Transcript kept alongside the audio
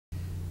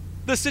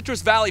The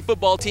Citrus Valley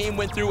football team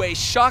went through a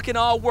shock and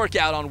awe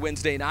workout on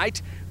Wednesday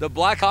night. The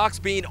Blackhawks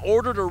being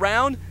ordered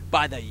around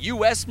by the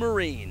U.S.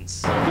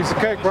 Marines. Piece of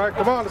cake, right?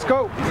 Come on, let's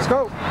go. Let's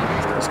go.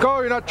 Let's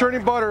go. You're not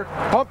churning butter.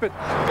 Pump it.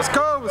 Let's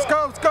go. Let's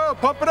go. Let's go.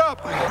 Pump it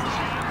up.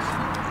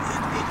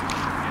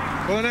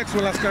 Well, the next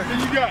one, let's go.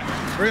 You got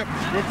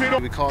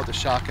it. We call it the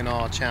shock and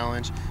awe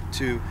challenge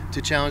to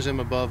challenge them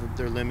above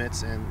their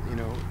limits, and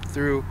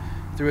through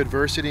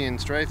adversity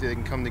and strife they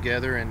can come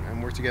together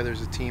and work together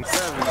as a team.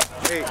 7,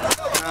 8, 9,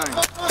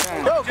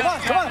 10. Go, come on,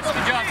 come on. Good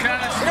job,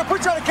 Travis. We're gonna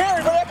put you on the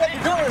carry, but I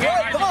you're doing it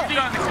right. Come on.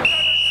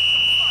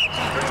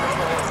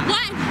 1,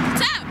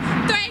 2,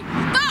 3,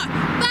 4,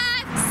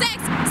 5,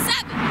 6,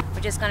 7.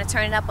 We're just gonna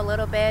turn it up a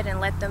little bit and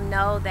let them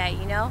know that,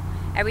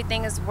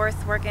 everything is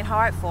worth working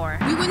hard for.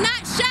 We will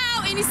not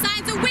show any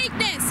signs of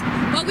weakness,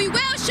 but we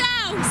will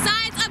show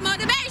signs of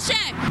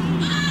motivation.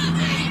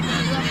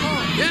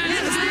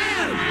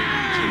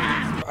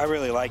 I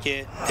really like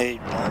it.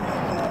 It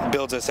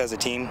builds us as a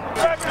team.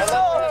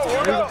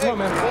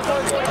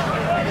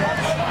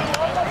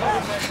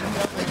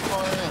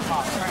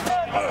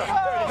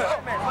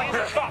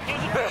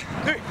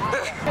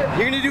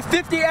 You're gonna do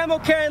 50 ammo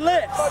carry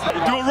lifts. You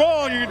do it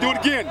wrong, you're gonna do it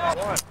again.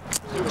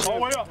 All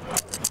the way up.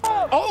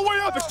 All the way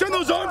up. Extend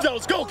those arms out.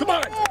 Let's go. Come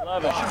on.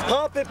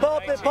 Pump it,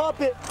 pump it,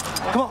 pump it.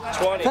 Come on.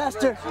 20.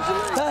 Faster,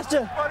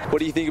 faster. What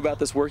do you think about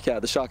this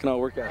workout, the shock and awe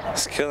workout?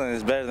 It's killing.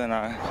 It's better than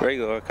our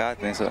regular workout,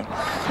 I think so.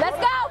 Let's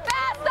go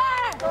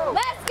faster!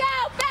 Let's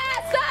go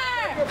faster!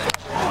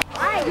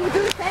 All right, you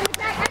do the same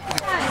exact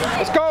exercise.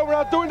 Let's go. We're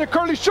not doing the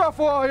curly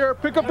shuffle out here.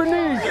 Pick up your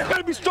knees. You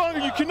gotta be stronger.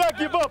 You cannot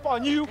give up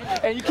on you,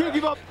 and you can't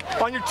give up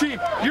on your team.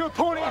 Your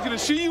opponent is gonna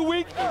see you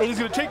weak, and he's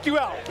gonna take you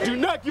out. Do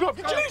not give up.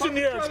 Get your knees in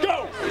the air. Let's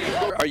go.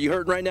 Are you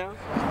hurting right now?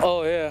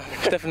 Oh yeah,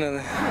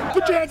 definitely.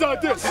 Put your hands out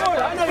like this.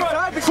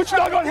 Put your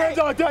doggone hands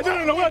out like that.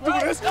 No, we're not doing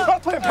this. I'm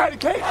not playing patty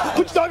cake.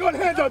 Put your doggone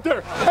hands out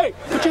there. Hey,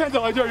 put your hands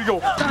out like there. You go.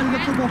 Down the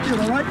football field,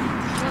 all right?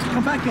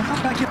 Come back here,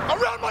 come back here.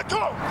 Around my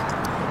cone.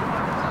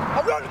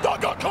 Around the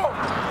doggone cone.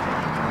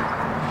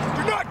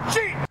 Do not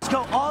cheat. Let's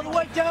go all the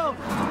way down.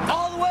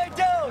 All the way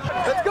down.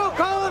 Let's go,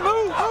 Colin.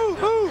 Move, move,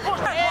 move.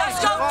 Let's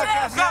go,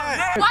 let's go.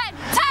 1,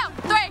 2,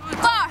 3,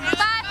 4,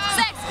 5,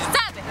 6,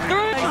 7.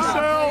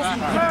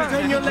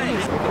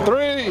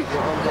 3,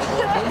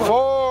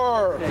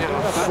 4.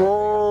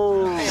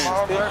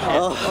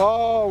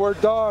 Oh, we're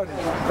done.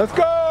 Let's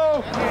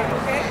go.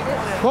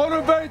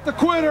 Motivate the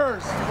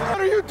quitters. What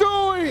are you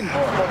doing?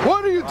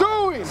 What are you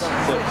doing?